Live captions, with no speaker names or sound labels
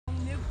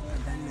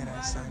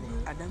Sani.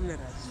 Adam le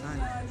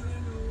Sani.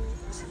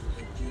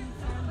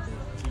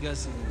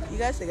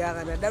 Iga se ga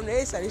na Adam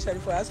le sali sali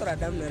fo asora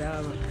Adam le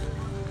ra ma.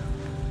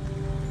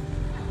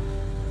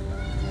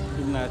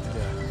 Inna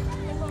tiga.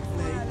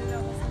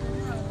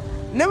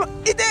 Nema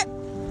ite.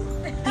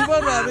 Ibo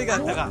na biga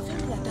taga.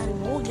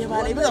 Mo ge ba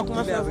le ba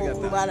kuma fa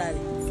ko ba la.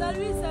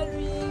 Salut,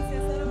 salut,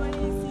 c'est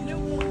Saramani ici. Le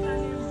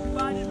montagne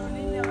va de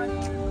donner les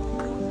radios.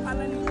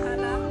 Alani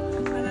ala,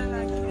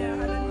 alana kia,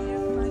 alani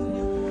fani,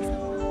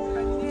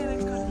 alani le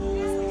kanu.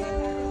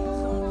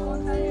 Son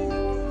montagne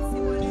si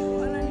vous voulez,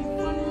 alani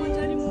fani,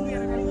 monjali mourir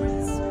avec moi.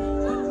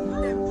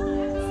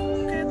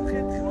 Très,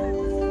 très, très.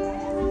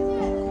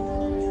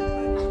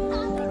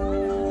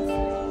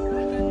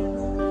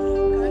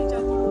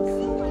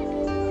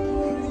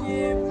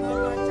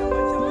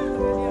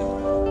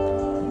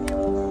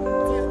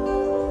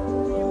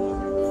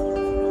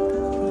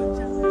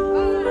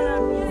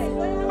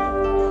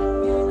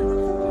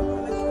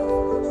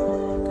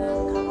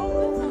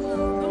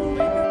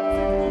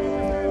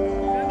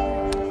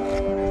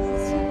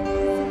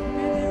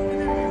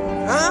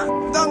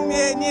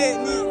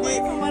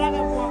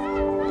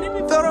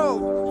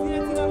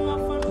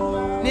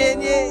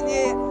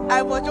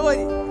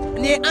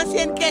 Ni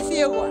ancienne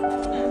caisse quoi.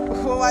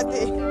 Faut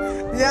mater.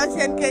 Ni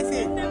ancienne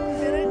caisse.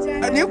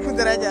 Ni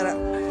kudra jara.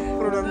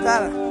 Problème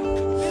tara.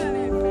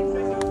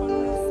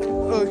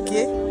 OK.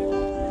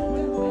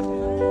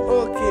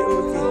 OK,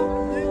 OK.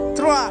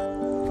 3.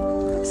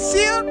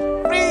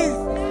 Surprise.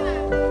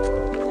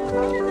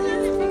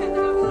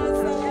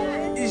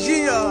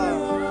 Junior.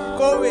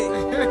 Kowe.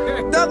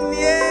 Donc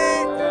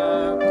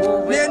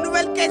les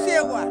nouvelles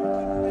caisses quoi.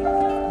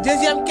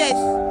 Deuxième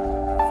caisse.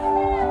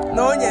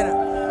 Non, il y a là.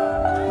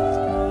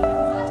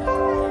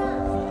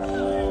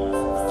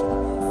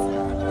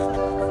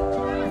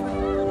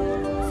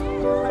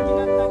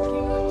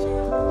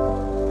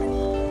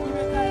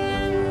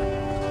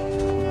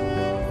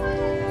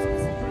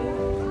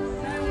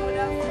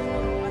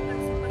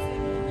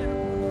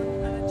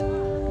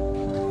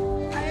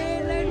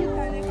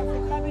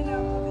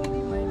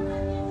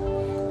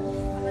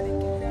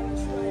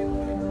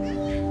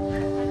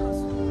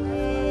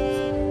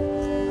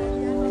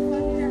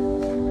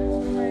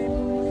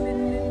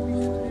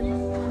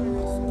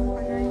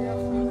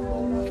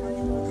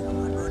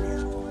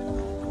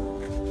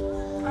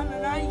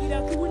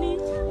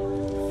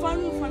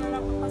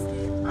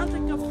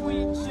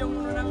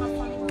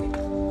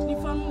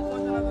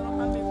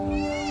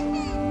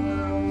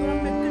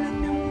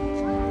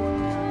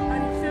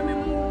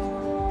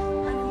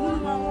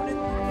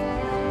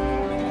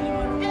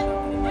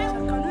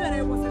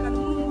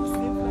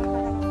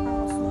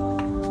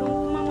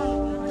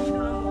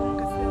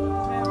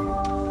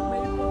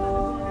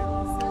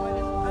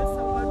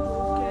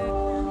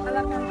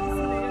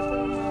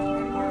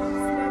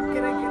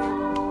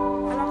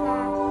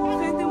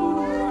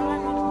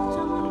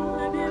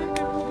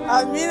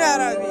 Amina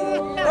Rabi.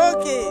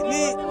 OK,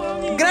 ni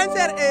grande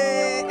sœur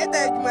est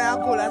avec moi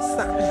encore là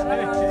ça.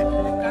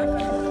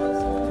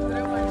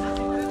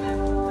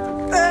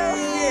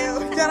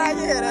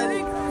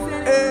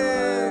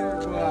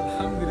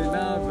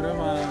 Alhamdulillah,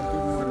 vraiment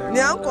tout. Ni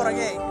encore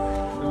gay.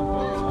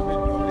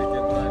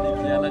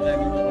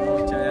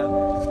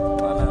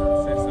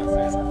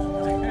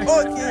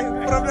 OK,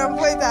 problème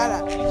pas là.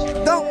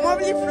 Donc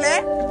mobile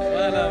fleur.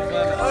 Voilà.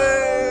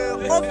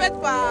 On fait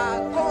par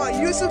comment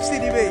Youssouf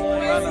Sidibé.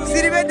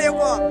 Sidibé de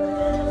quoi?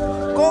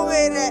 Comment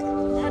est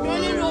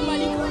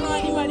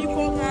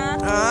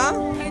ah?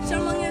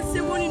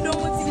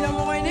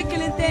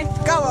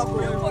 Kawako.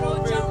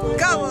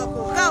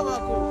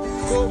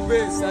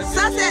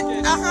 Ça c'est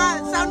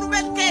sa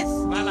nouvelle caisse.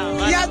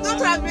 Il y a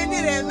d'autres à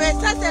venir, mais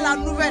ça c'est la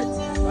nouvelle.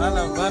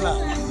 Voilà.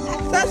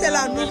 Ça c'est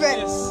la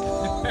nouvelle.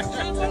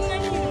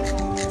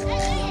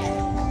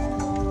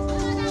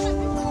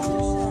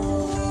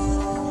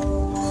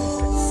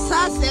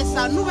 Ça c'est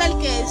sa nouvelle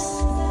caisse.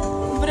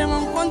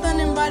 Vraiment content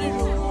de m'barrer.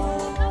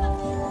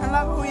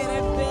 Allah vous y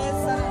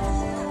répète.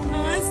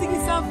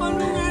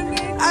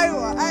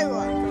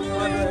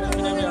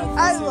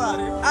 Aywa.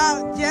 Ah,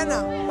 Diana,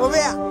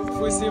 Obea.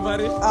 Faut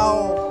séparer. Ah, oh.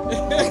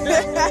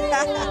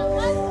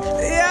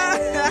 Yeah.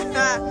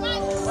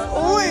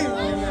 Oui.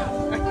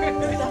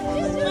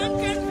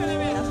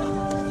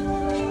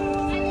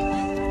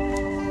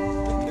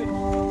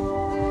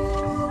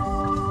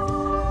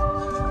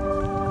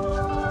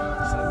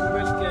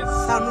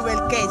 Sa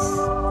nouvelle caisse.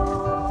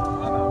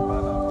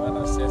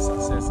 Voilà, c'est ça.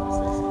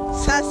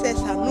 Ça, c'est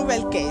sa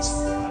nouvelle caisse.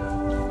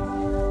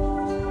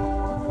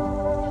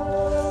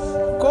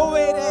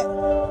 Kowere.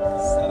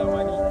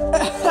 Saramani.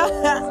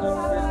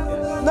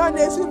 Non,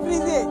 des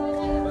surprisés.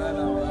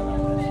 Voilà.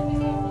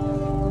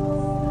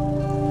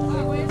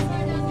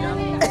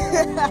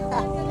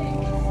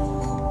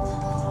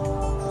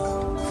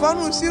 Faut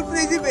nous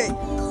surpriser.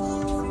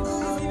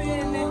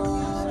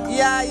 Il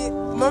y a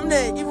Mamne,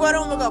 il voit un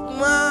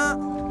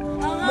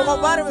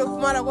peu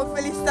comment la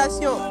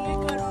félicitations.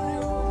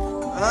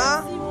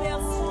 Hein?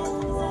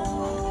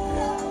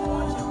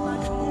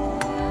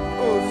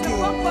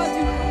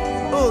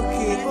 Ok.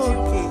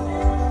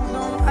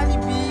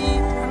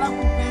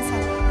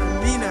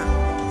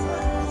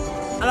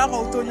 là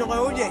qu'on tourne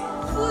au lieu.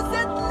 Vous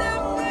êtes les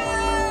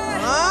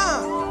meilleurs.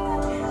 Ah.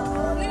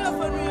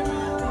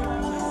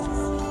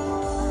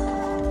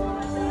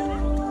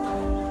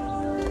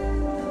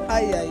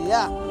 Aïe aïe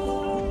aïe.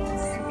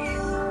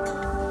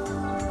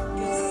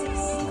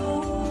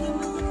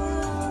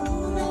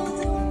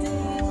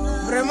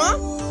 Vraiment,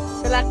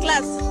 c'est la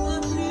classe.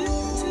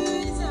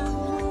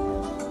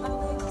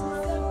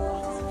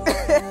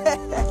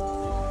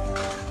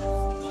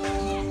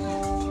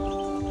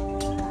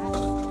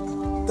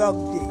 Dog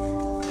day.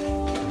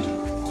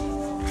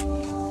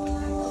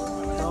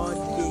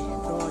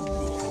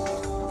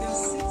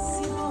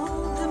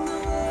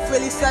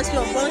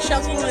 Félicitations, bonne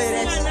chance pour les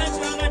restes.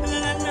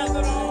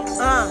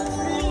 Ah.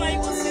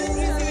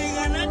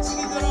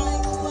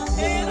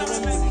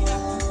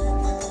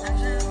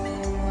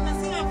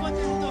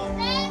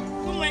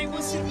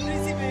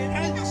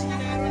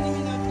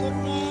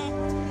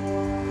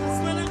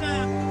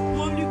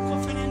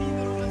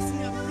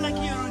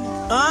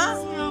 Ah?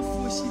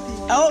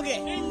 Ah, ok.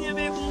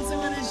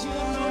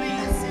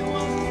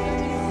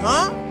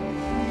 Hein?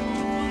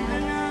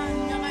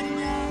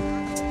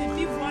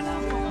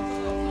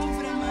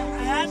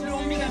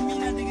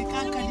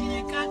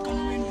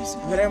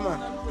 Vraiment.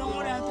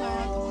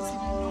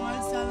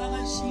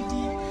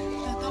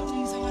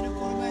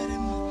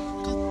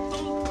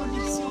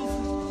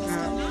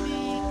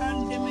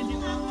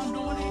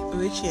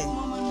 Oui, chérie.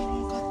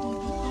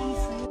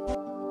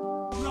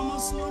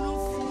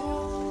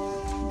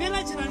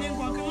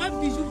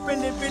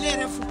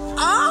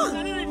 Ah!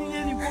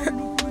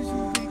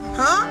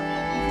 Hein?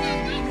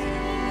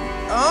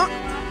 Ah?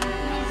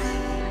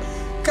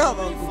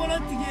 Comment?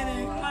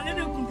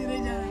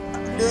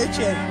 Deux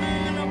chéries.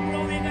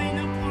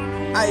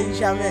 Aïe,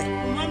 jamais.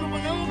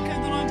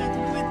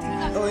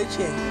 Oui,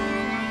 chérie.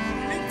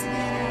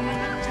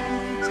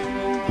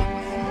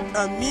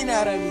 Amina,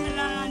 Rabi.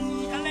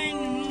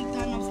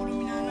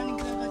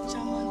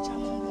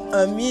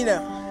 Amina.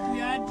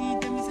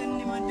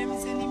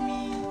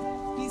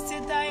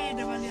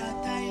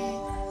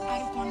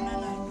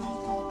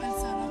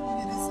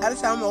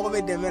 Alsa mo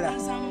be demela.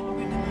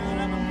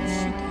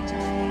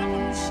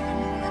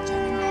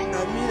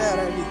 Amina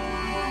Rabi.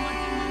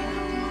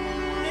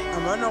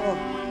 Amana ko.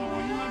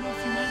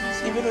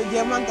 Ibero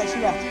diamant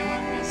kashira.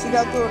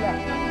 Sida tola.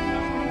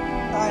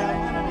 Aya.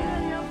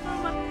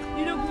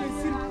 Ilo ko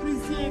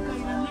surprise ka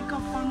ni ka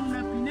fanu na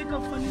pine ka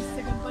fanu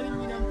se ka pali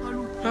mi na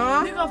palu.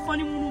 Hein? Ni ka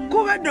fanu munu. Ko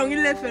be dong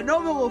ile fe do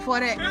be go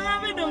fore. Anga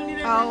be dong ni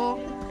le. Awo.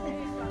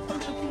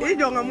 I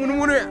donga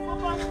munu ya.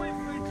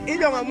 I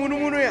donga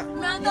munu ya.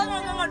 Na ndanga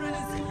ngama do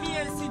ni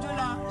CPS si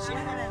dola.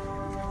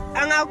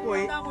 Anga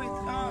koy.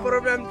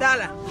 Problem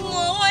tala.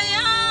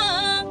 Moya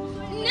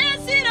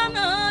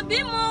nesirana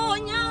bi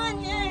moya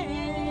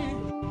nye.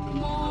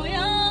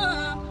 Moya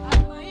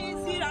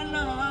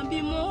amaisirana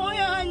bi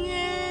moya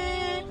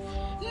nye.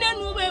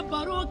 Nenu be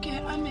baroke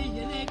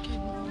ameyeleke.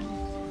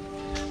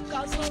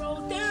 Kasoro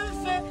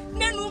tefe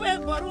nenu be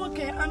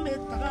baroke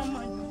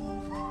ametaramanyo.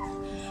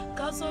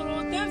 Kasoro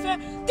tefe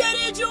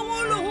teri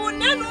jugulu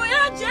nenu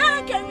ya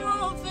jeke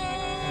nyofe.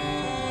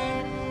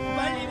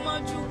 Bali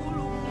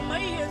majugulu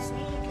mayesu.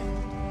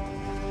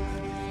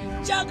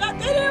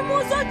 Chakatiri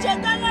muso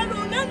chetala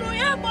lunenu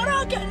ya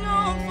boroke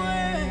nyofwe.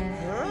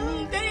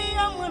 Nderi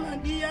ya mwana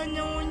diya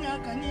nyonya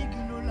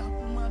kanigino la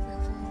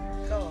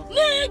kumabefo.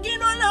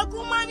 Nigino la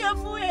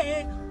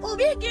kumanyafwe.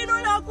 Ubigino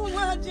la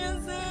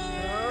kumajenze.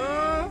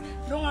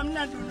 Donc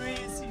amna dono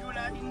yesi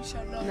yola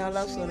inshallah.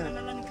 Nala sona.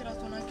 Nala nikira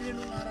sona kile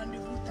nuna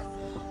rendez-vous ta.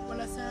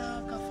 Wala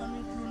sa ka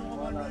famille kulo no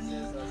bandoni.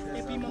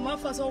 Et puis maman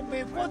façon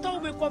ube poto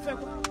ube quoi faire.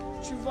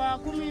 Tu vois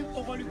comme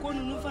okoliko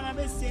nous fana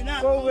be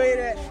sena. Ko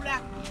wele.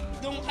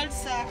 Donc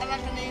alsa ala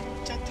kana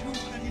chatru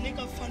kanine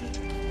ka fanu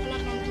ala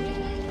kan tu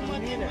kuma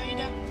te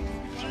baida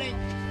wala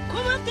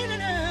kuma te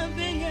na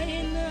benya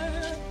ina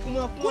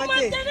kuma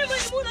te ne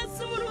Maimouna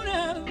sumuruna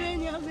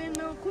benya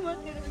bena kuma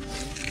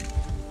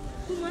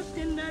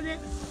te na de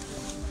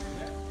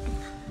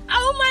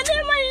au mane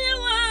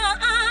mayewa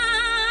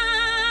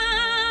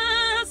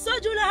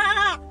sojula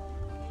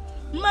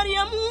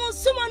Mariamu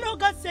sumano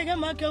ka sege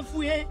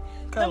makafuye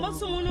kama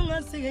sumunu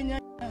ngasegenya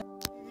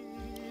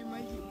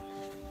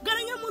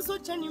so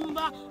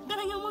chanimba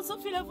garanya muso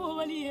fila fo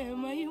wali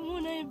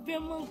Maimouna be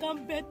mon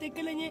kampete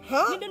kelenye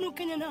ni denu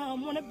kenya na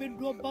mona be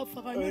do ba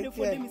fa ga ni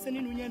fo de misani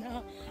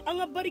nunyana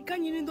anga barika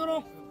ni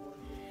ndoro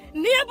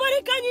ni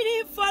barika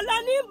ni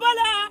fala ni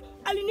bala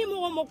ali ni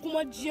mo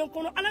makuma jien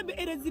kono ala be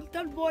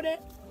resultat bode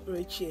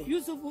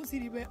Youssouf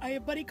Sidibé ay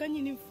barika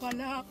ni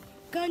fala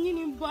kanyi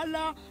ni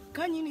bala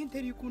kanyi ni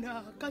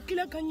terikuna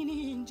kakila kanyi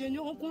ni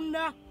njenyo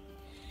kunda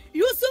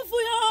Youssouf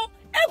yo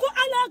ego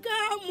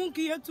alaka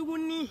munki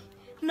yatuguni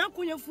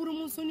nakunya furu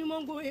musoni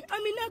mango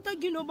Aminata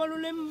gino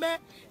balolembe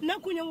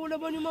nakunya wolo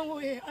bani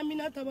mango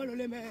Aminata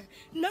balolembe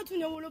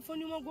natunya wolo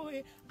foni mango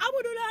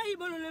Abdoulaye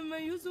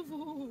balolembe Youssouf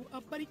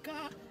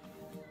aparika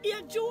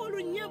ya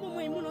jowolo nyabo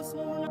Maimouna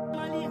sumuna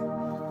malia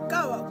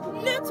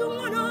kawa netu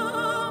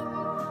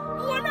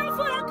wana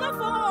fora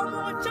kafo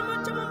mo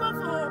chama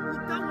bafo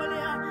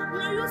utawale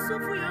na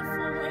Youssouf ya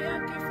fo ya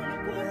kifuna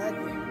kuma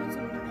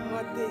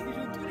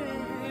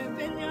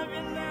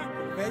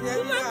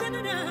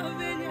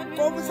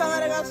Como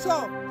sangarega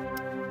só?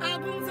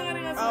 Como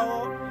sangarega só?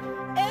 Aô.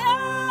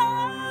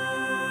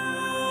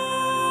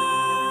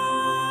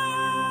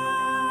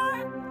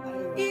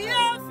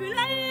 Iya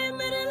filai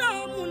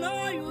merela muna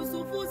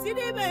Youssouf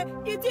Sidibé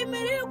iti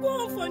mere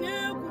ko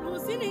fonya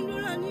kurusi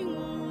nindula ni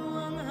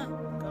ngwana.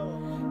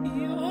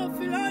 Iyo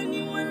filai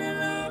ni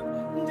walela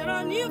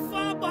ndara ni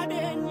fa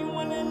bade ni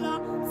walela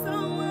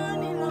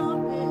Saramani la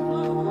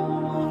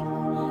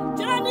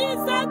jani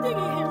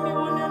satigi mi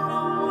walela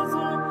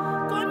wazo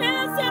kone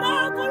sera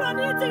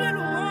koloni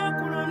tigelu ma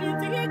koloni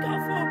tigi ka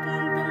fo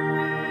konto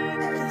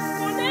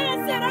kone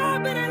sera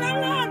berela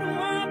la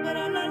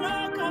berela la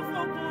ka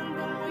fo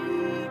konto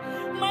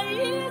mai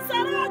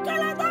sera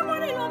kala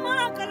tamori lo ma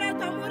kala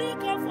tamori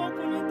ka fo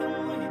konto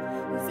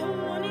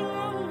zemoni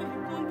ngoi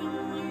konto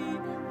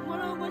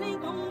mora bani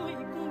ngoi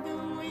konto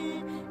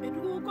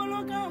edu kolo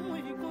ka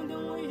ngoi konto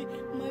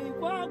mai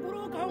kwa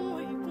guru ka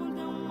ngoi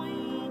konto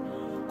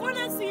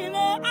kone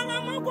sile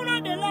alama kuna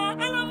dela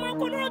alama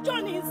kuna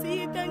joni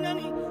si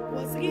tengani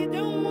wasigi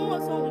temu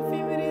waso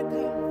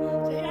fivirite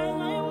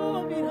cheyanga yo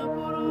bira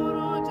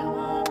pororo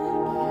jama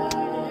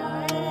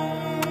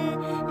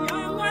ya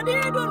ngadi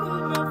donu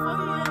me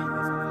foye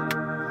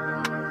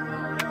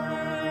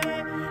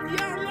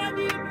ya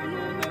ngadi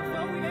donu me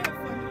foye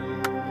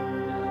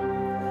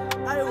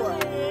Aïwa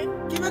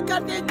qui me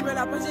carte du me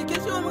la poser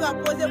question on va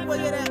poser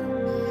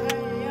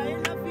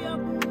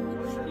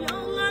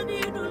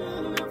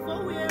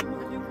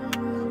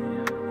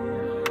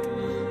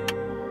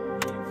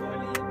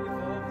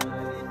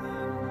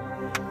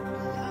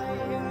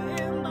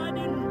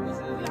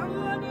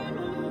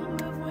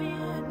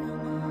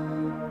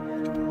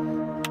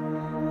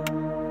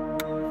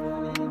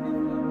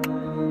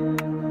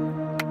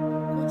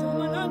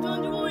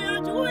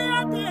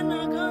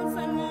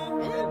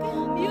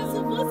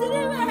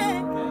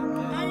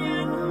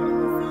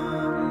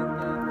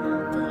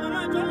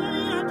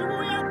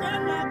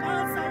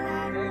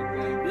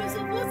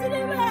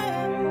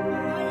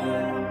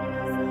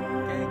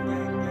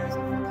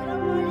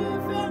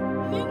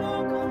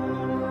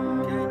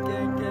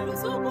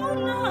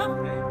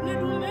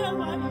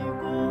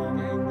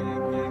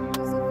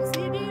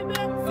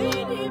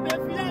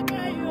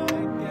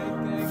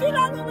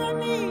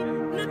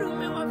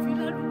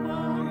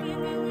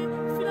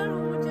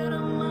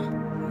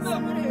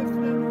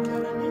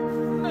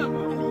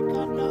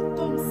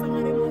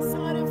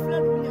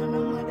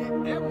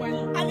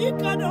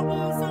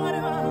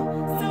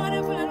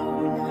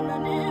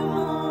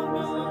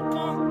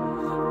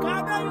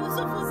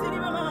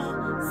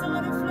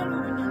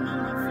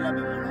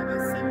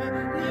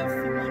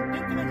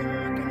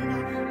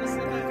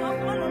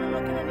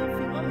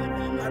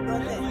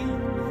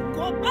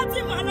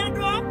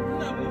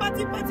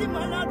Pati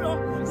malado,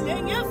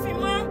 lenye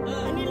fima,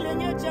 ani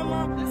lenye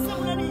jama,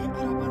 samlani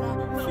arabala,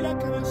 fila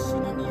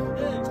karashina niyo,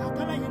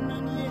 chakala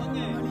yenani ye,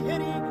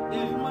 aliheri,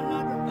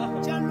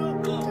 malado, jalo,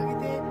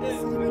 chagite,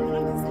 sibe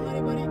mulani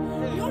sangare bari,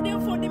 yode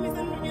fodi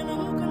mizanu nyana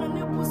mukana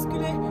ne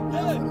puskile, na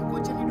fura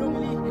koche ni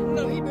dongili,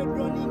 na ibe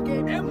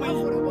droninge, na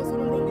fura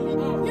bosoro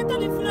dongili,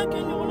 yetali fila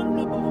kenyo wala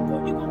bla bamako,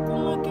 iko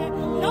kumake,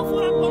 na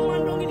fura bama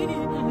dongili,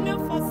 ne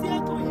fasia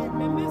toye,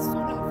 meme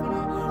soda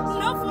fana,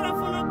 na fura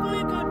fana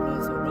kule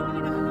kadroso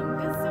dongili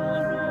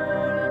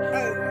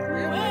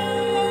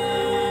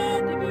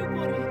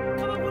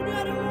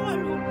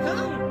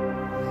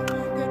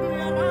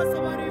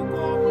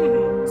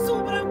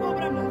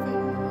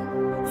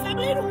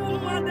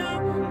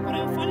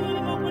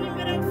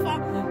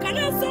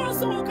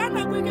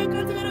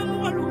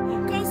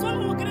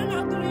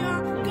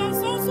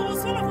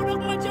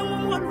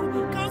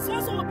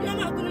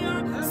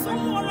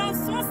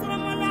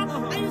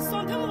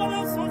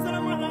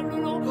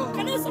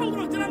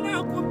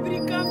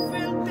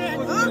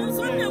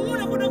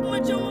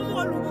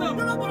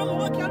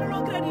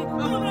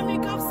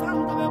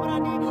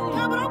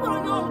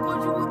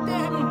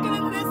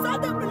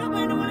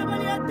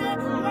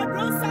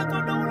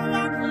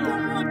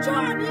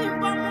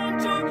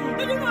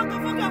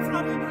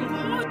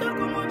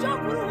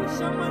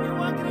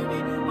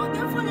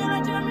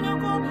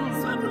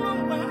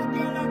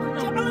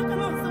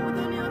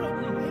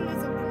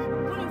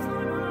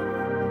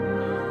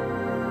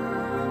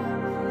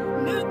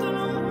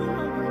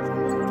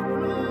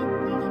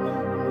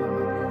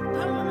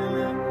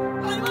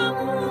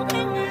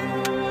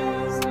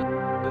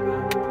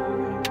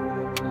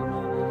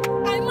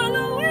na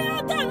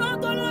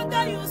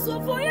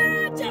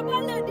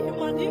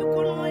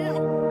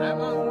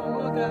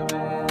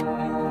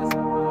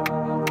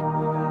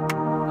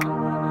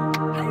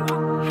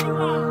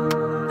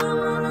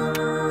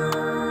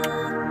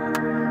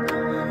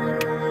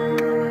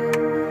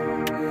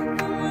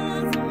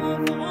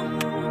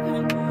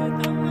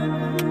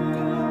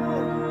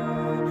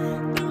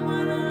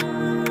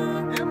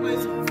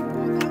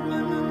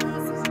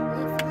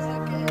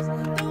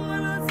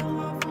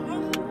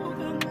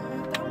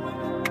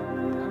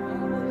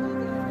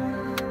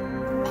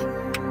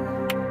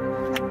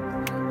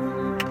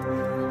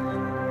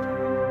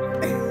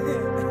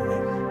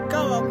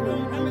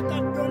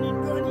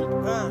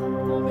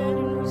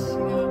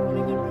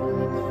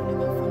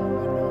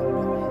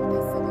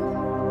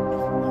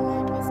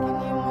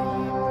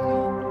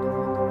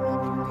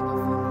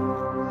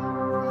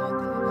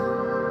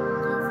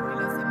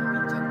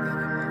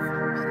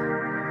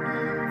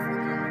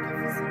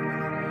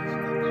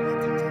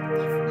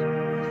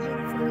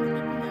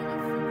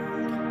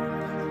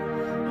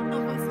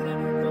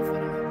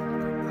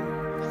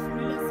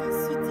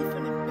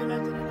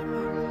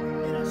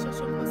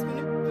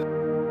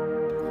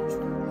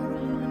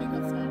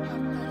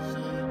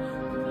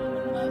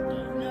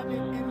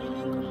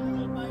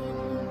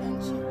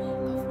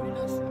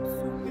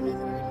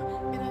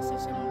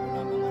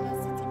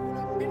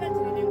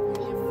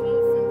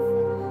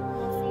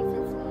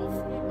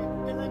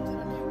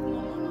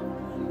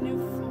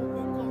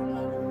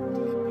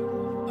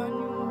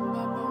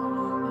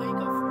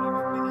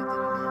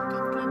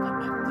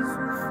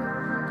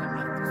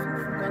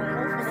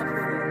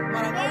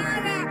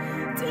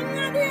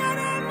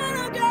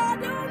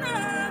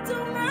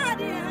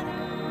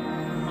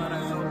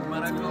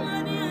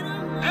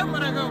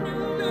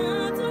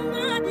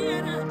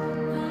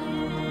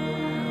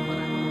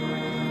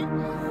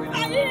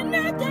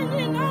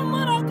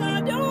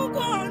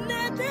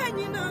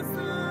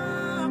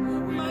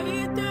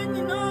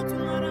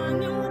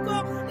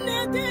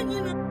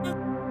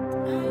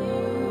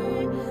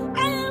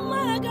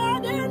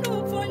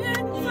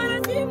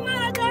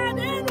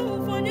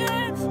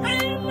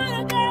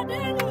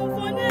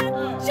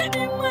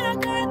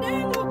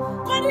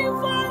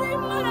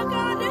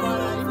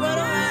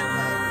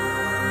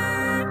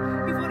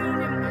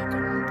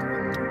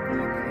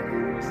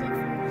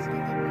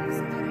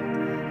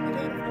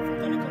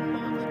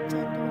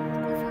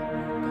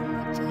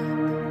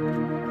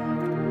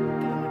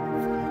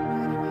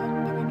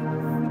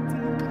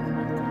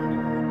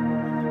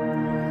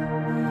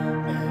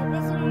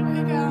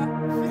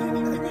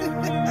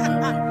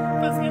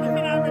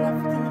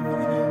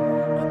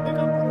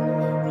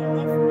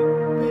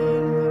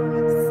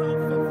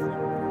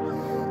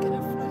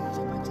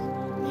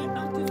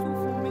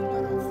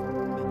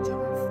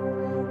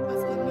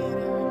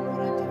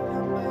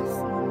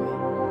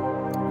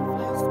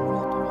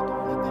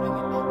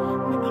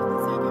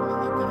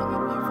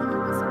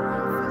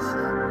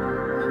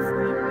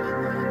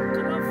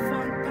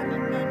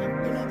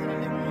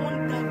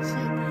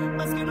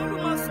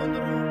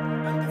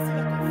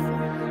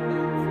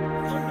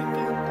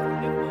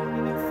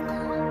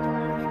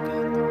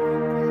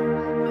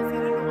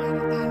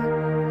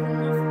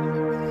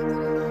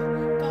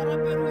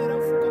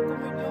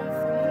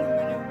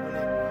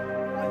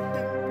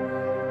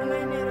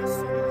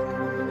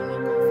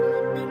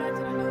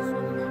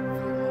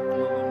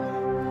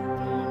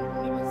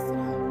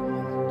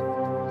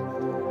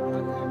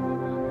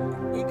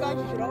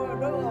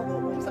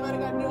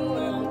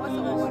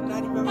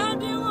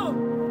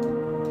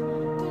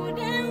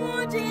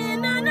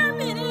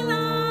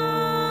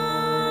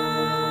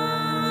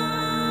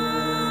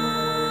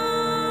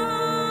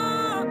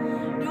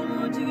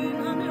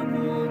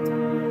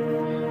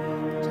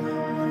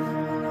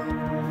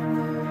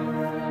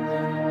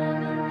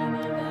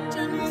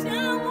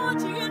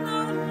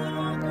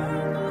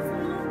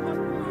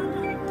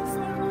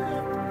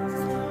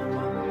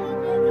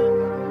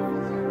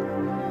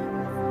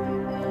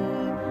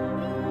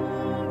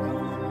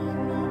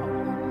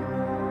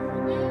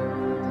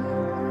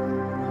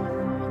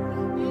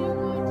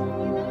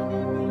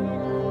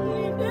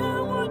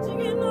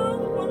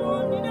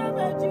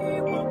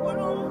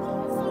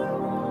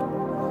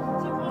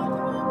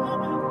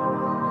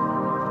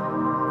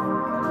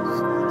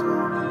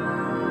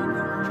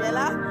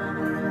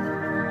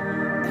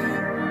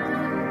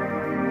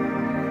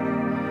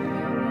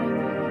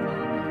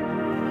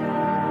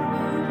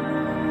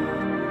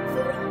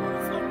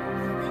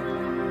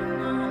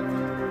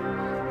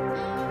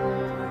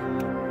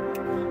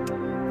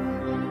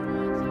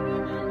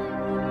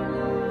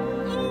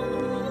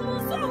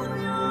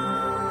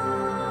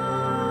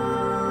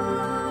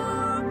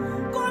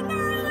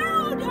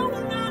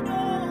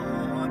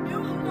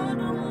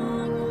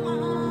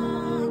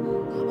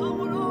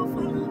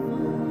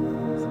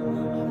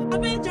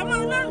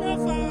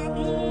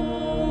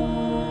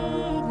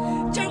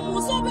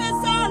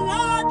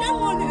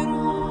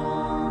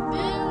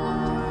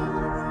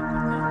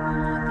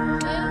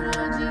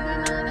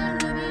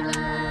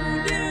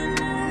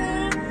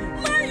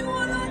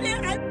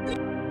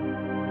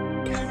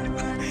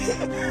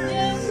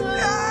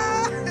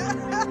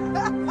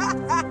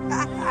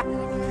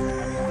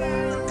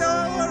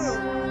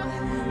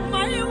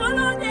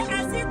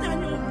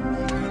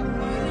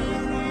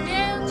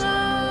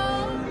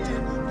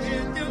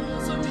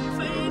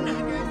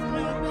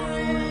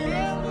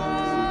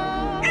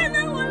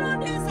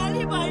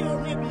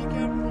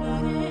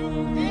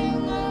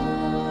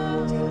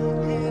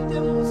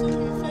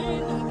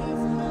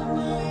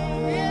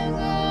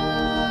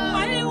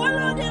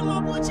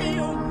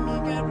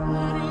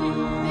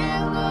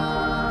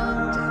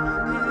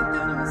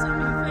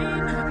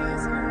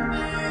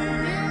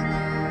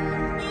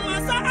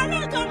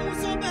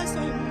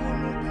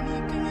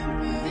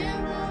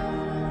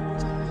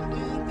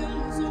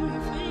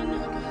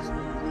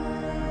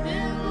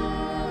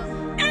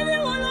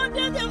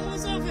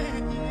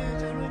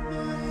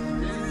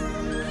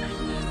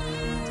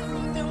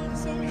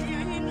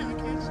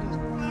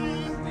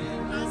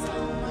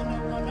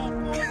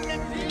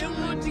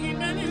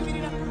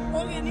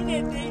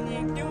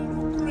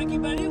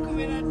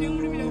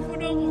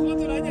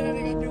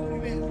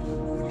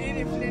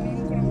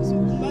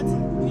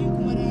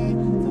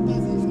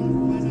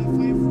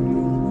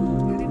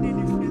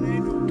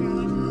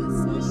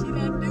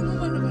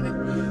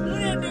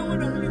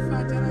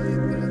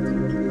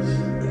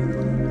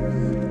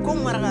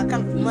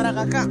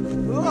Marakakan,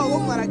 oh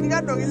marakika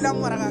dong ilang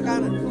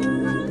marakakan.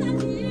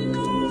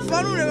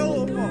 Sanu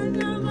lewat apa?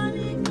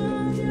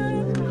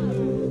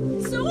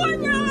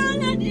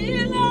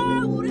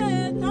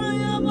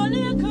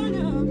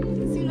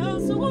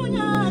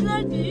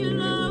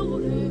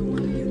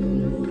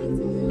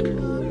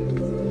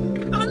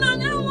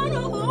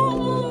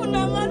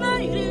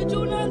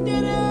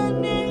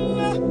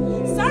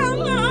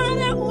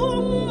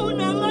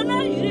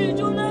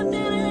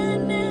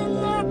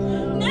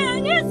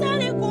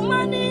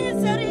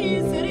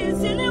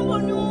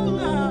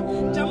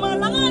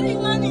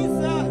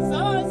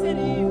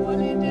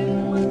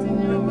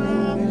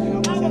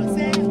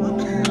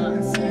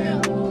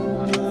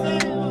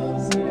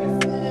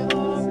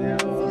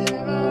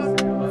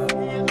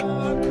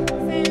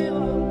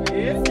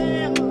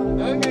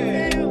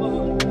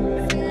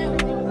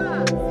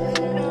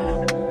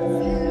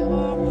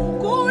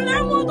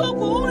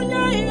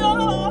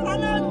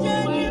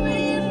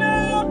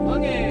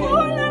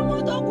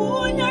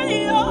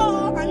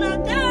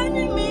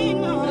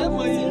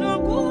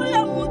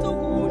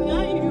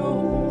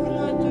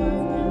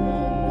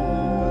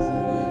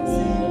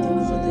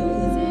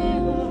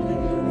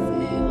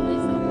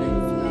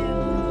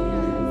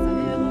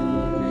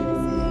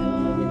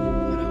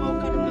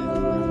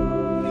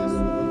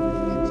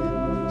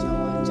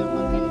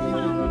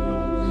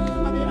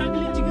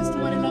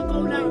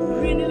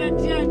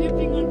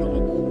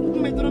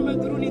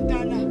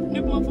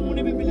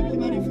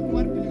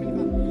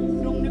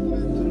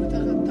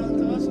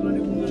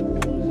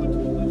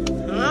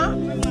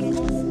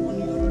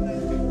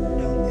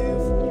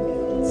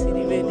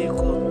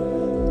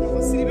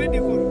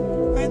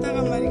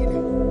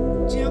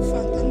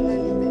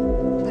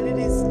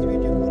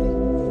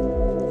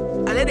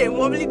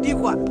 Mobili di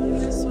quoi?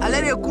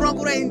 Allez les courant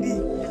indi.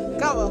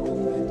 Kawa.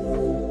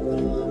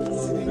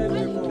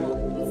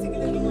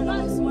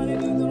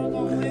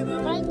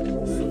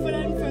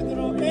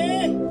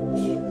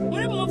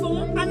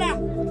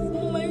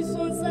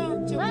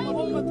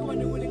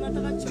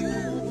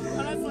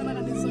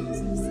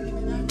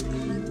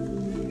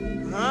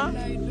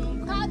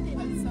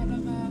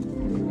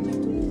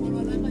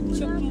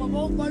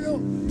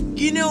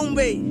 Guinée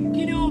umbe,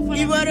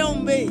 Ivoire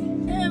umbe,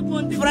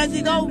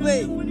 France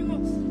umbe.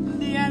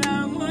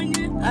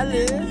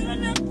 Allez.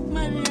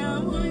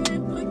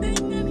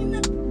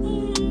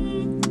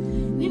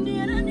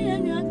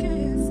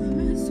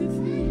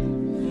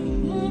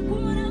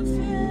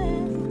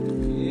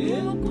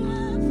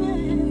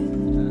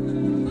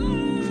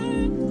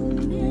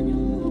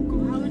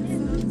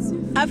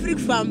 Afrique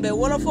femme,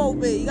 wala fo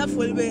be, iga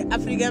fo be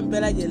africain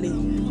bela jeli.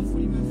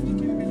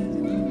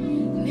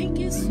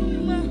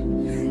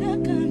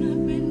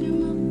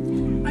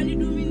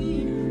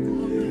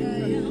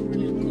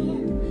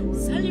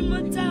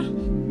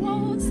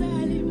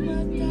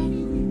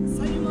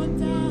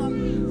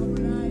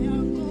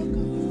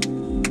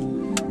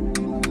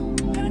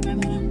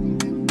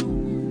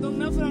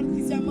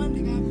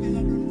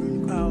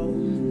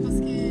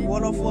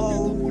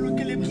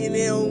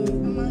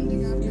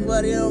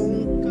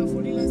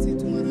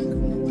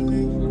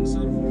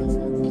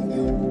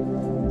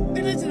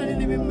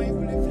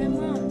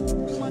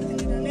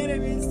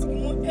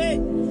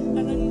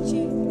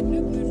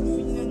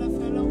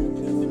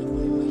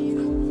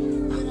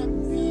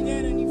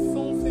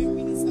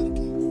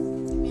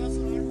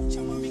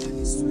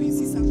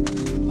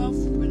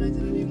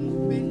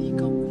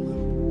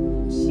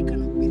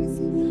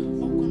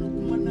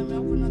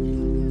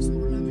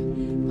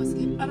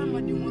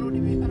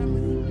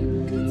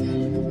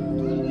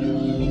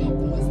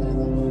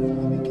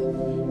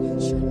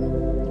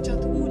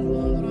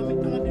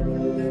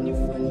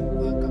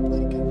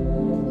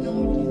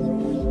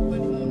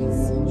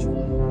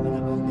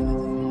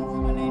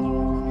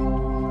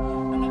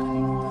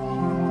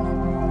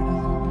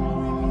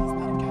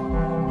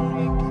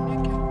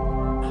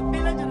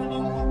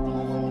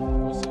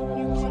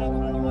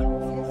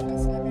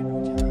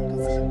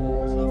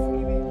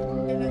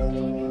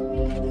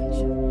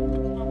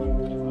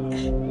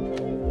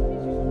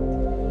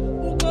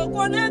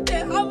 connaître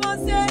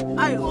avancé.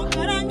 Aïe, on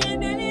carangé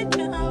de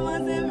l'île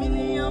avancé,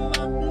 miniama.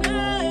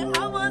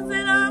 Avancé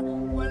là,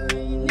 voilà,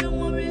 il y a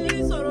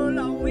mobile sur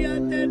la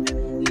ouïate.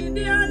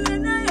 Nidi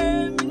alena,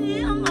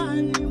 miniama,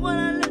 ni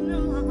voilà le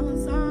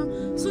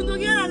nom.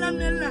 Sundugia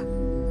l'amnella.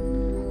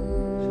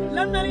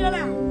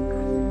 L'amnella.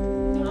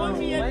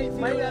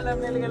 Mai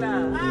l'amnella.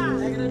 Ah,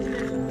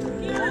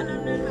 qui a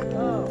l'amnella?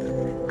 Oh.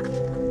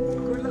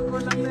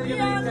 Con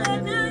l'amnella.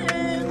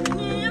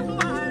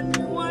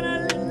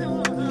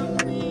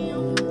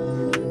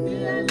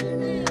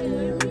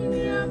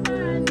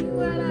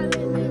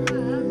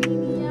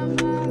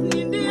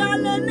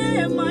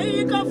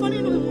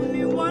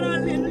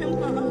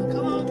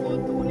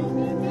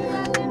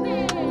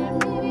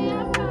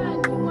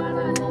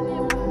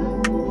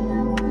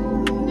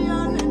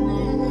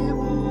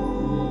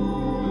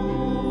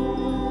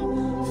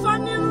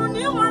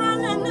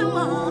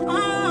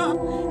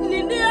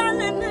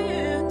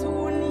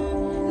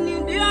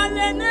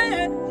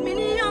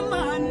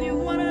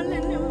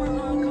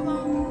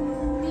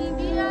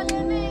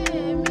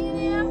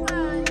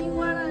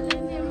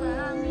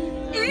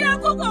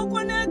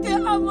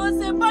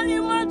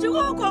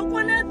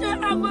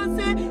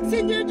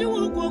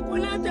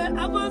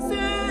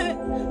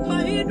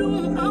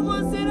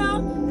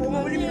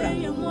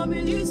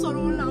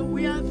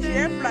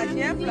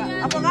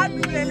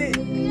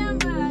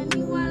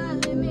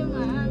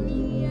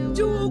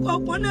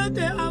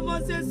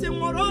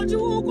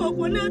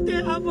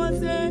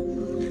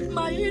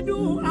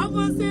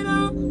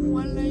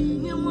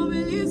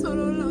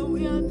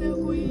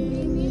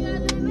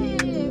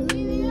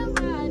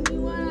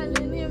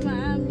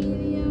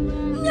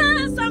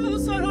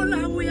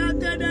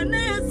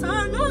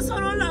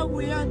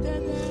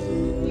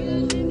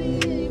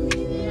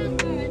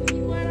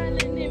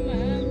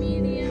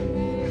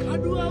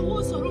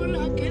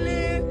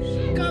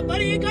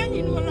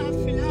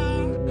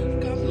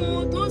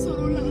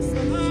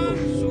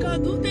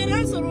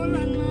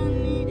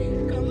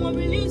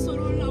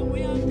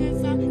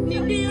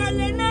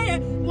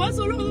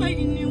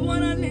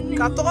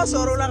 Katoko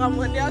soro la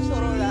kamondia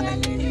soro la.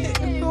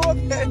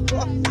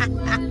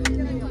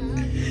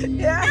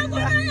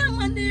 Ya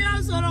mandia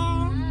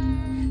soro.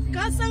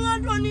 Kasanga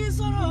doni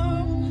soro.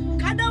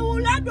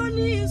 Kadawula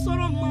doni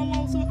soro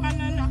mama so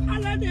alala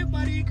ala de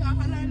barika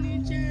ala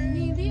niche.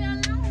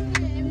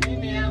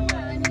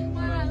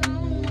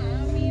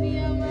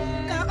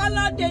 Ka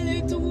ala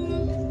dele tu.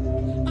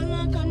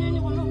 Ala kaneni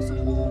kono so.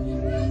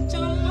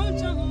 Chama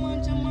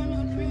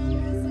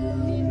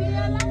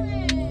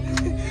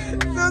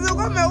na no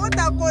come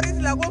uta koris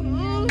la go.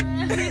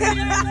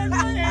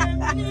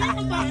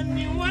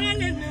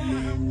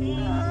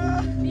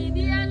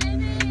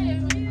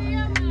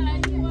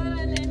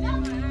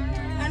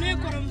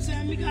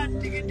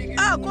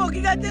 Ah, ko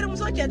giga terum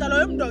so cheta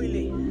lo em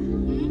dogile.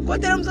 Ko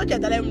terum so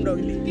cheta lo em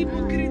dogile.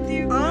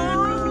 Hypocrite.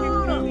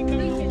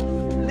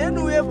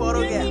 Nenu e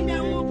boroge.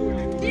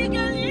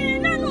 Digali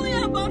nenu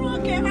e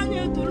boroge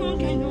anye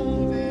tulunge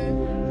nyombe.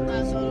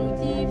 Kasoro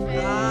tife.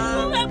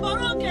 Ah, e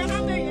boroge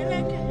ame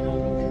yeleke.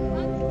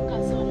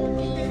 Kasoro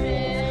tife.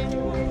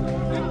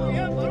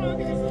 E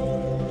boroge.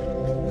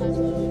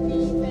 Kasoro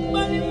tife.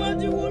 Bali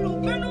mati wulu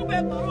kenu be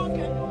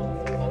boroge.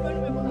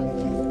 Obenu be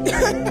boroge.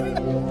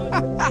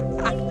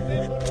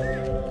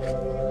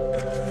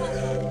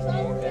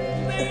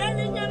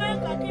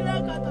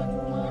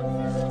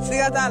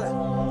 Sigatala.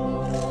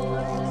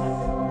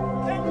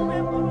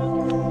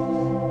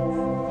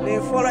 Le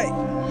folay.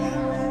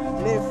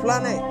 Le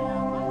flané.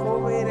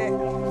 Kobere.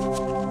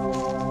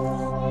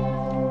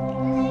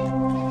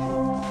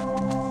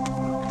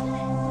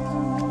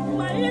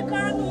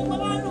 Maika no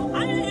babalo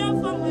ayaya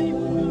fa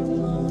Maimouna.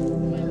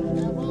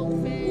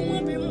 Kuma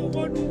be mo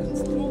bodu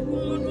kastro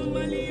kuma no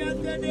malia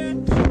tede.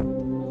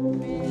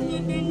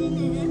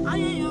 Ni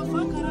ayaya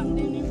fa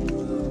karandeni.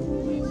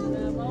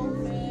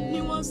 Ni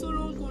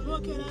wasulun kono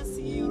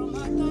kerasi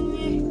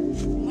romatanye.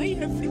 Mai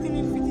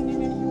fitini fitini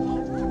ni mo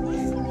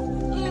follow.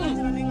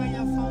 Kana ninga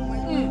ya fa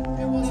Maimouna.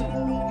 E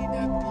wasulun no ni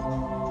dabi.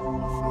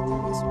 Fati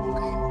wasulun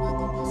kai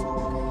mbati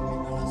wasulun kai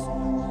ala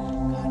suma.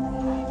 Kadu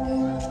ni de.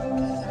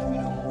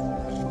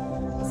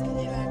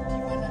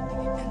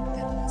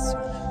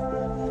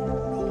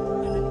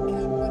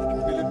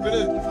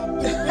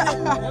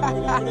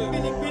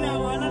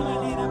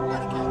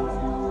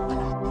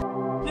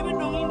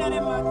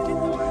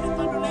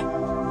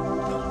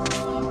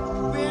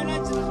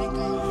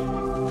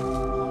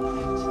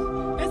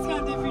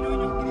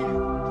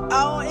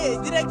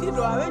 Direct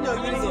do ave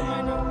nyogiri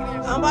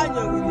amba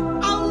nyogiri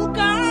au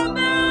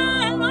kambe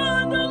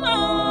noduma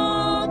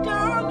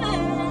kambe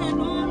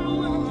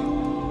noduma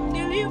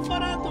dili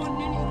fara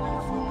tonni ni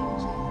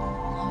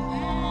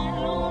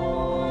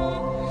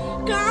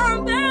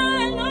kambe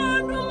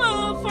noduma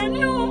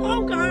fani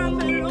au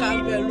kambe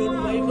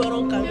noduma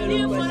ivoron kambe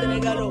noduma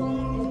Sénégalo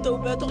to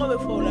be to be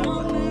fola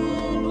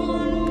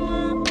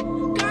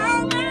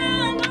kambe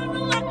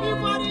noduma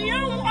ivoria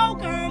au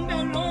kambe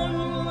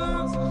noduma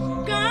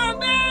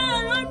kambe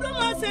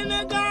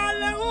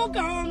Sénégal ou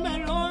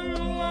Cameroun,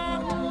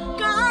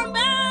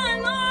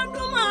 Cameroun,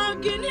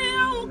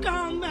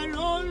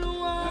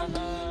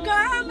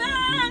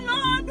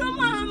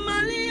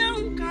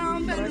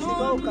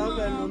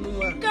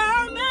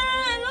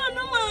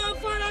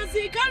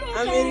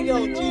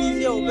 Américain,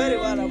 Tunisien, au père,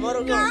 voilà,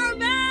 Marocain.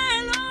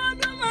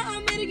 Cameloduma,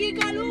 Amérique,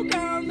 Kalou,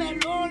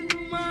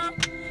 Cameloduma.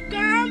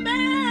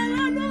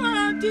 Cameloduma,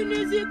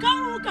 Tunisie,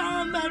 Kalou,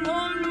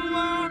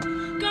 Cameloduma.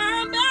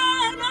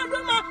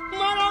 Cameloduma,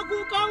 Maroc,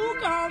 Kalou,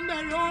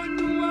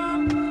 Cameloduma.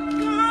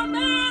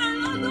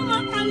 Cameloduma,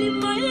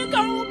 Alimaï,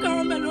 Kalou,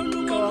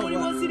 Cameloduma.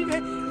 Moribo Sidibé,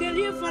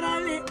 derrière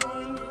Farale.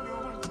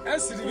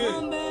 Sidibé.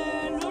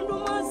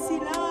 Cameloduma,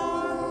 Sila.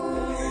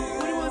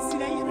 Moribo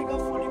Sila, il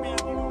regarde Folibé.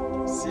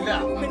 Sila.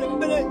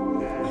 Belé.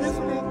 Il est fait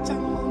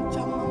chamam,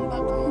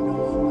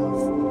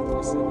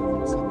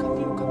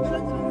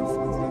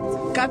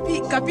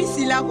 Capi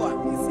Sila quoi.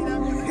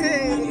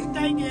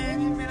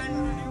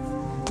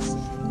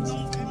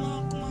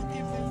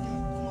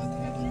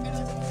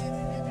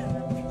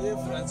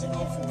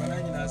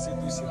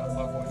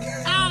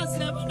 Ah, c'est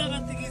la bonne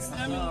garantie.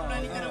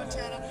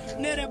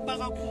 Nere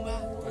baga kumba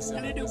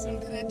ale de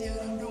kuntere dia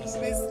donc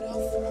besra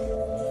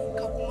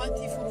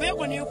kakumati fu be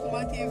ko ne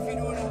kumati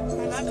video la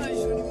anaka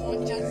joli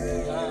mondial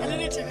ale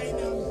ne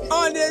chakaina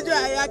on dejo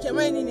aya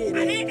kemaini ni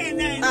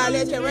ale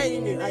kemaini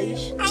ni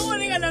aish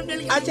awoni ga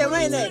lamdel a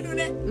kemaini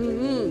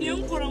ni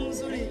nkora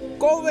musore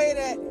ko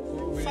weire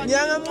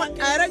nyanga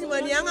ayra juma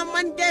nyanga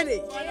man kene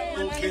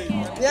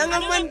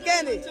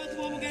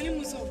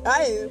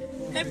ay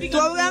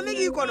to ga mi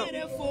ki kono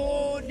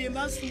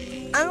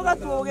amaka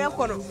to ga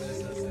kono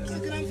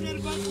grand frère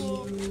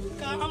Bako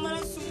ka amara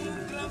sumu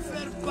grand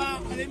frère Ba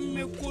ale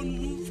me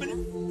konu fene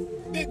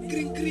be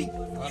green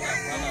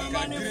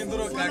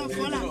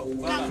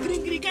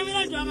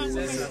caméra do ama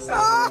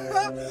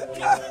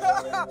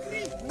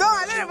donc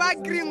ale va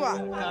green wa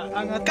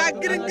ka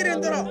green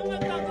doro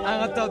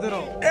Anga ta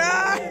doro.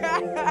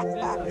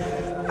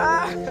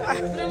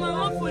 vraiment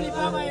ma foli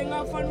baba e nga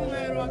fanu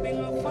ngero be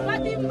nga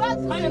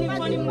fani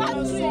fani ma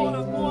so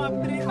ko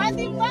après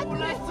fati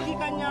la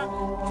sikanya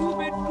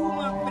tube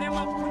duma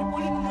vraiment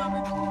poli numa be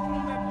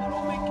kumbe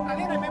porobe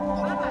ale rebe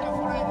porobe ka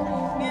fora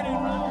nere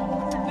no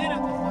nere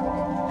ko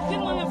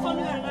tellement me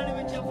fanu ngero na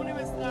be chefo ne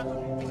be stra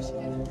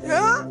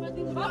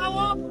ko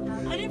awo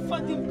ali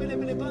fati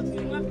bele ba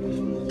nga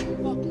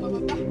baba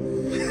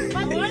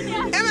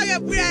ema ga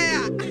puya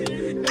ya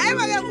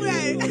ema ga puya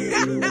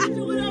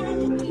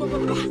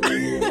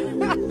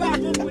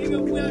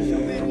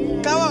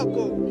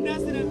Kawako.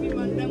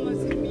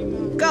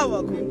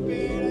 Kawako.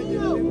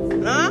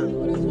 Huh?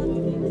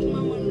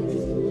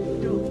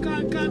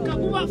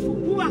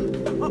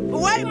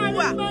 Ouais,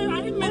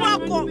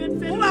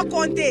 Bouba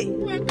Conté.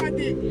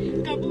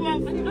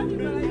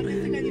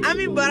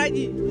 Ami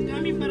Baraji.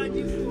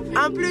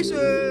 En plus,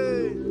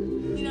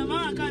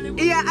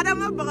 il y a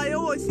Adama Barayo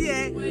aussi.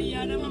 Hein?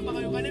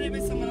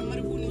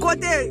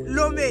 Côté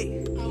Lomé.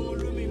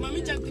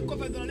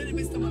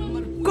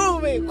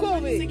 Come.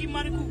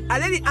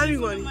 Allez, les amis,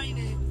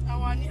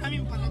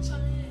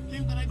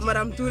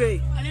 Madame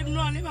Touré.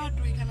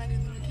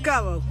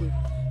 Kawako.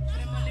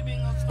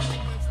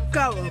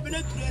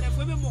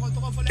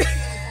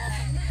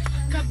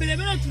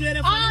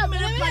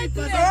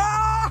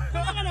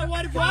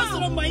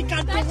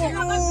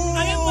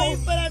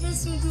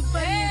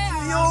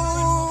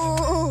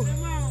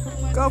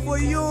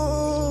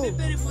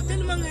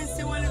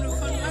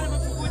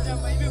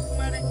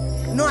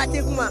 Non, à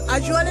tes comment? À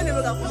jouer les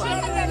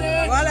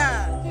voilà.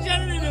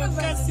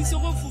 Si ce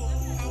refou,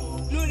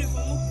 nous les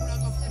femmes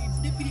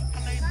depuis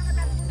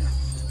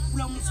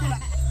la musula,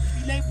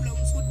 il a pour la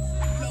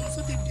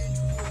musota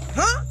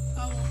Hein?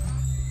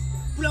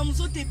 Pour la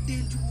musota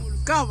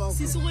Kawako.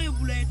 Si ce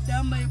refou est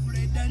dama et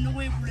boulay,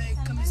 dano et boulay,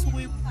 comme ce refou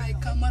est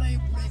camara et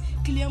boulay,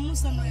 qu'il y a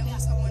moussa no ya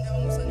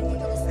moussa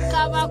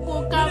Kawako.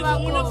 On a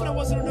fait la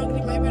voix sur le dog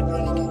de Maïbe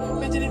Bronique,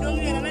 mais je l'ai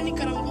donné à la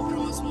Nicaragua pour le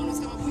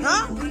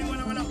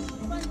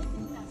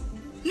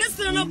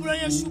Nesana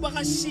Braya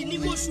Shubaka Shini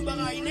go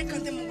Shubaka, in a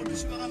cantam of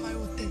Shubaka my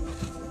hotel.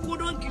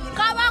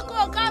 Kawako.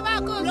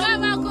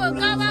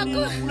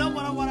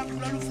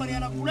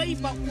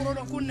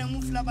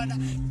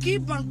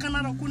 Keep on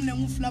Canada Kuna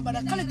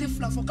Muflabada, Kalete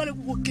Flaffo,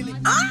 Kaleko Kelly.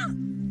 Ah!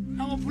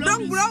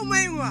 Don't blow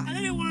my one. I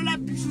didn't want to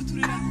like Pishu to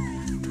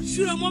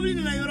Should a mobile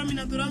in a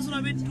Yoramina Dorazzo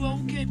a bit to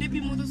okay,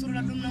 Debbie Motos or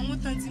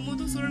Ladonamotan,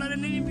 Motos or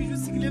any Pishu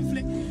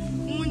Siglefle,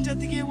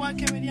 Munjatigi,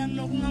 Wakamian,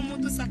 no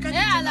Moto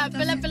Sakana, la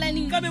Pella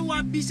Pelani,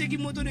 Kabewa Bishaki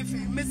Moto de Fe,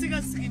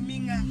 Messica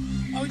Skiminga,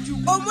 or you.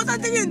 Oh, what I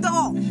think in the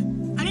hall.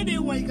 I need a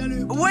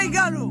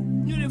Waigalo.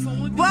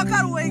 Uniform,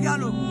 Wakar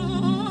Waigalo.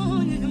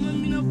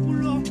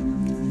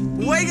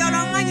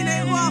 Waigalo,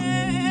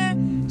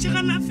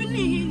 Chicana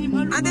Fini,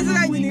 and this is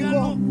like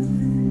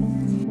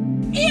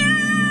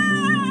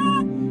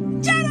yeah,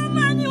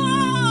 Saramani,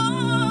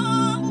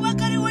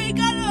 Wakari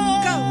Waigalo.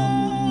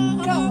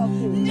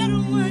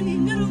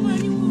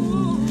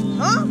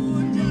 Huh?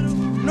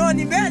 No,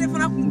 ni belle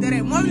for a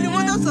puntere. Mommy,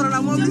 what else are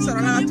la mommy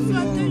or not?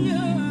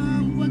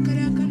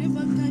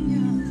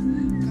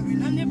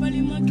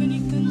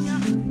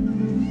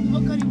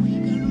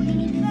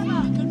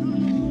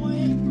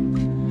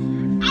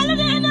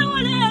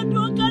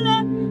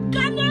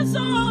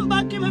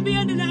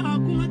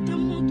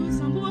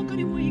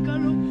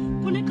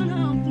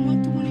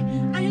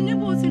 I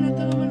never seen a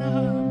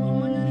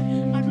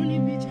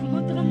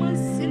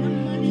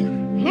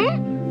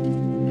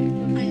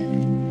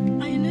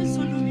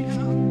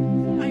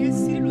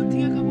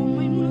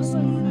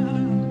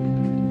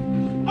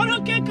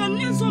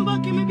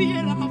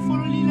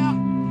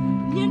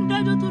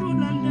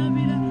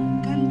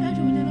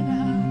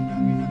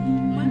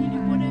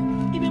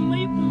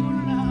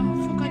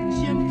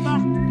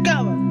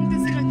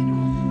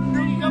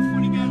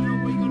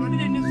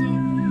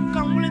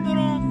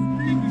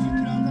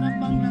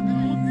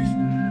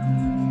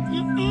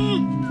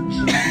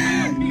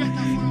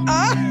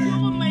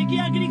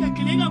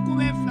Akilenga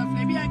kube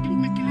flafla bi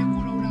akilme kile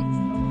kula ula.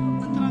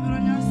 Antara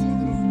doranya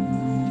sidro.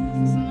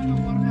 Sana ka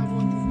warna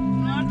bote.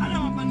 Na ala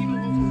mapani mo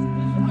bobo.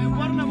 Ay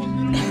warna bote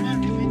no na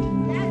kemedi.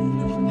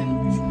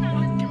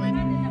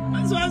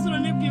 Anzo azro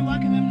ne bi wa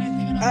kemem na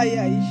tegala. Ay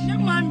ay. Ne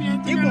mami ne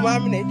tegala. Iku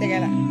mami na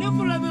tegala. Ne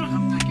fula dor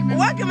hamta kemedi.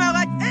 Wa kema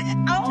ga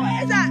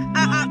esa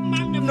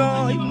no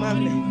iku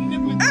mami.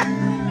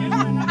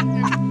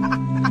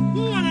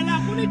 Ngwana la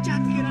kule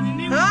chatigera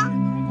ne. Ha?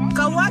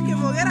 Kawake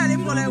mogera le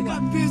pole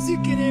wa. Pesi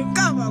kere.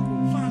 Kama ku.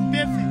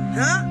 Fambefe.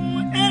 Ha?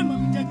 Ema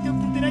mjakte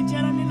kundera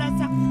chara ni la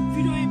sa.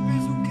 Video e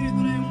pesu kere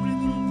dora mule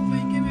dora kuma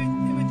ikebe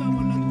ebe ta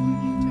wala tu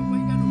mche kwa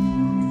igalo.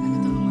 Ebe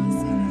ta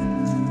manse.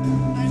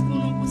 Ai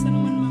kono kusana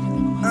man ma ta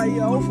manse. Ai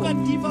aufo. Ka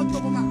diva to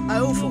ba. Ai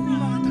aufo.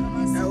 Ma ta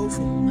manse. Ai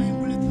aufo. Ai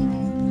mule dora.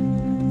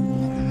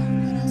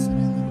 Ara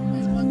sura dora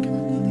ai wake ma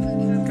kundera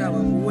ni. Kama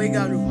ku we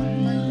galo.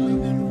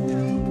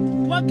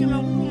 Wake ma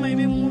kuma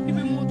ibe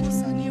moto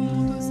sa ni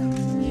moto sa.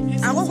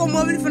 Ako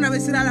mobile fana be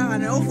sira la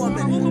kana ofo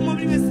be. Ako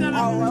mobile be sira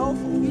la. Ofo.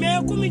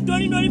 Me kumi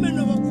doni me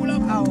no bakula.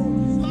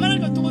 Amara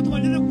ka to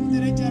lere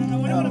kundere jara na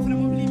wala fana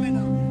mobile me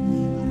na.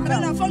 Ala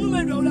na fanu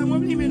me do la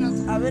mobile me na.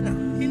 Abena.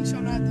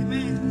 Inshallah te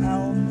me.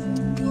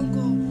 Donc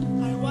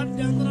ay war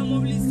dandra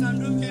mobile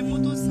sando e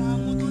moto sa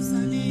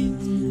ni.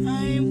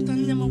 Ay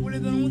mutanya mabule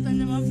do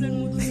mutanya maflen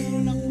moto so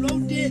na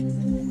kulaude.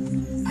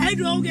 Ay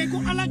do oge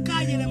ko ala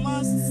ka yele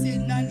ma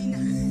senani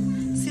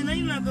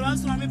na do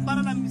asura me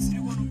para la misri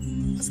gono.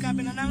 Parce que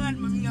abena nangal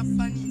mami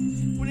ngapani.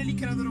 Ule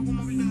likera do ko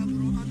mobile na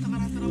do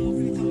antara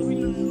mobile ta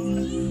mobile na do.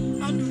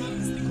 Andu na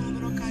misri gono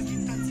do ka di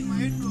tanti ma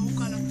edo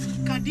ukala.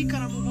 Ka di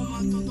kara mo ma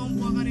to don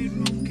bo agare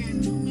do ke.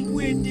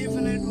 Ngwe de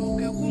fena do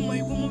ke ko mai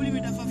ko mobile me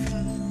da fa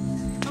fena.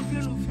 Afle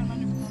no fena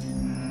ni ko.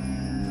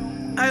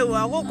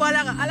 Aiwa ko kwala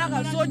ala ka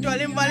so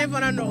jole mbale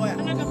fana no ya.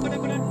 Ana ka pade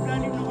pade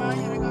brani no ba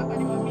yere ka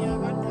ani mami ya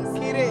ga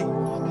Kire.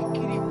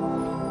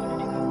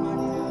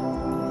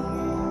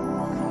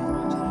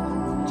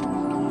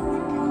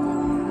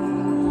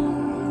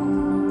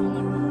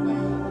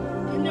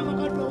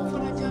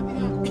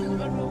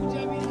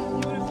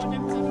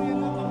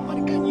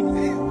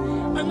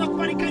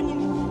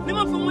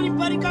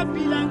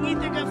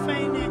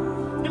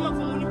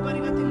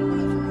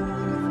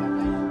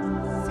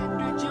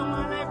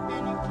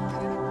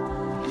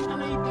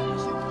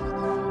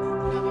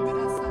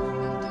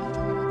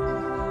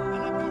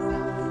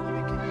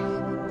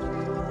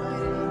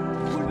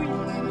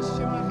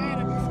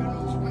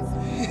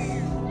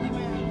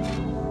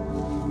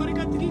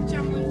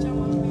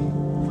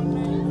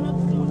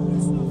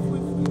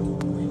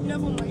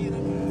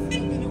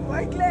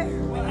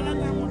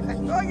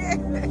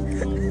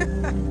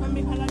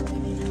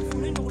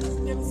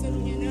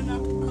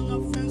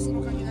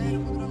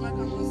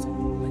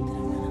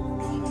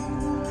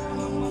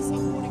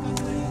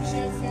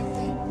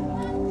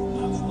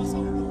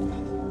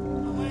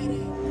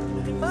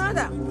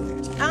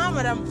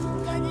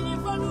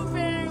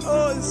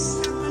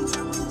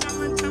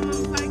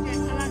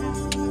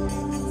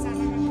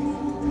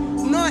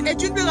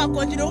 Étude bi ka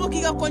continuer ko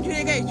ki ka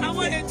continuer ka étude.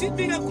 Awa étude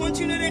bi ka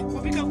continuer ko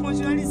bi ka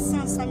continuer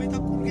sans ça meta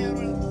ko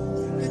gero la.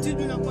 Étude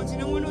bi ka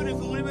continuer ngono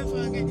reformer be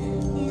fa ke.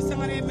 Mu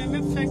samare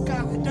me fe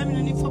ka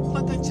damina ni fa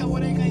pata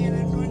chawara ka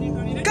yele doni.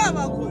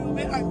 Kaba ko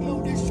be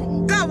aglo de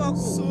show. Kaba ko.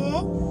 So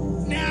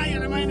ne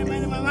ayele mai.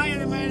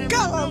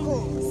 Kaba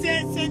ko.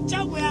 C'est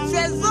chagwa.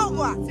 C'est zo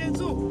quoi. C'est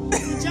zo.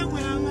 Chagwa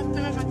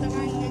ngata kata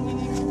ngani ni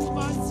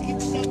ba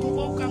sikita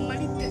ko ka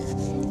malite.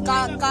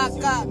 Ka.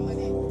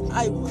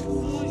 Aiwa.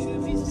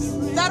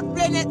 Star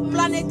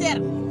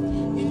planétaire.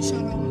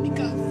 Inch'Allah,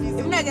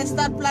 il y a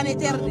star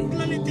planétaire.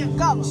 Planétaire.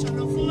 Comme.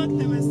 Inch'Allah, faut que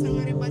tu me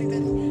sangare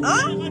barikari.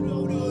 Hein?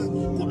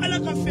 Ko ala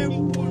ka fe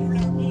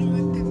mbonula,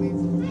 mu teme.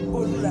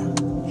 Olula.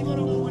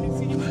 Ibaro mo woni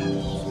fini mo.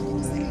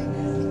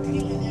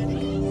 Tinga ya de.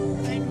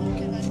 Ay do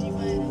ke la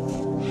diva ere.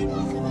 Ay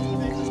do ke la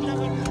diva ka la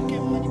ka ke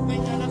mo di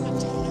benya la ka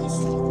chama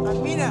su.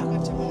 Amina.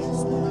 Ka chama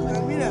su.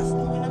 Amina.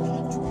 Ala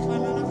ka chupa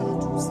ala ka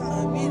chusa.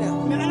 Amina.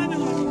 Me ala ka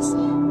ma su.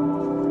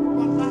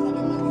 Wallahi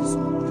ka ma su.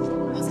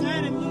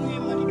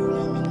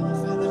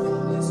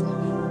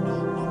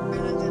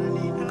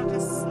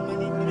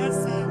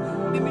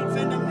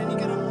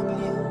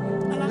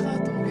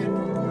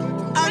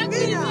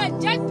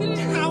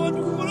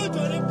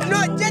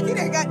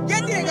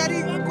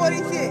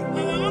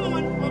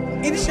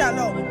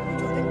 Inch'Allah.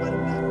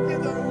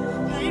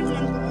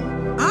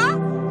 Hein?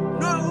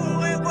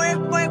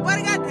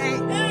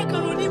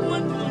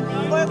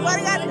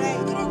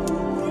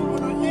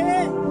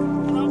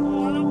 Non,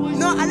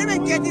 non, allez me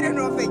jeter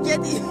no fe,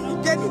 jeter.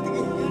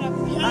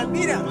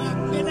 Amina.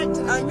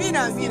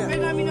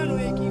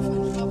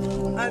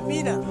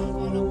 Amina.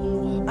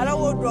 Ala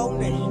wo do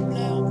ne.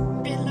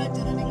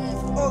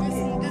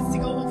 Okay.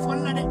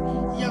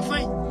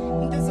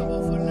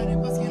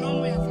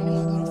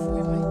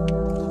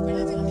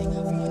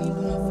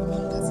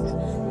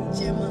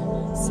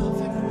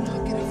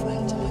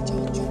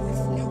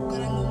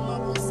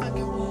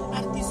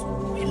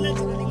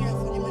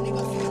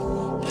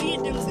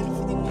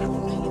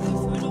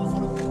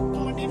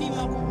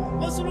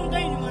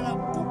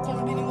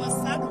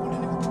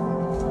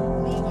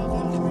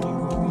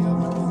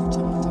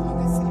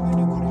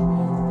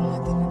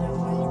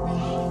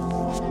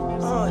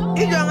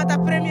 Il doit être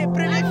premier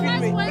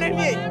filmé.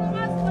 Premier.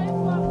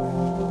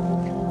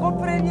 Au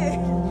premier.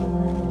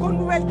 Au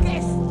nouvelle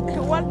caisse.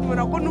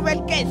 Au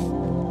nouvelle caisse.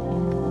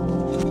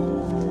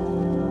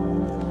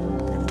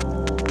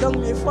 Donc,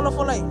 les follow.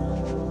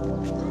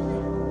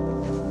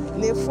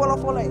 Les follow.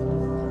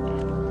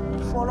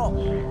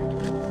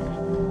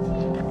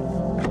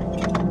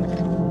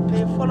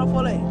 Les follow.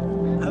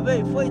 Avec,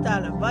 il faut y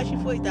aller. Vache, il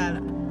faut y aller.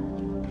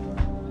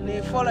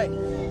 Les follow.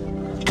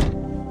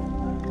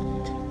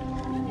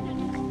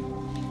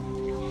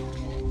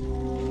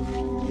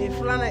 Les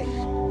flanés.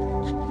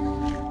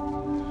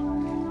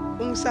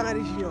 S'en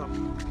région.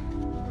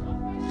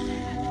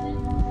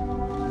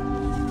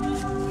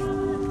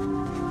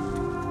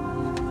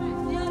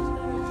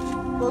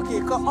 Ok,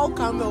 quand on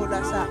camera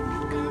là ça.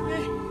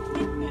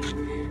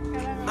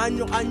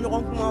 Agnon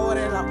kuma wore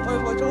là.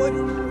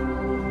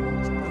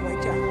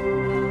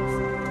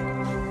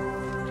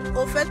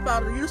 Au fait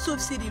par Youssouf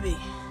Sidibé.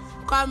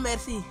 Comme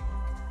merci.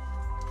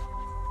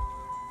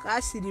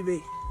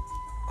 Sidibé,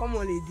 comme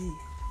on l'a dit.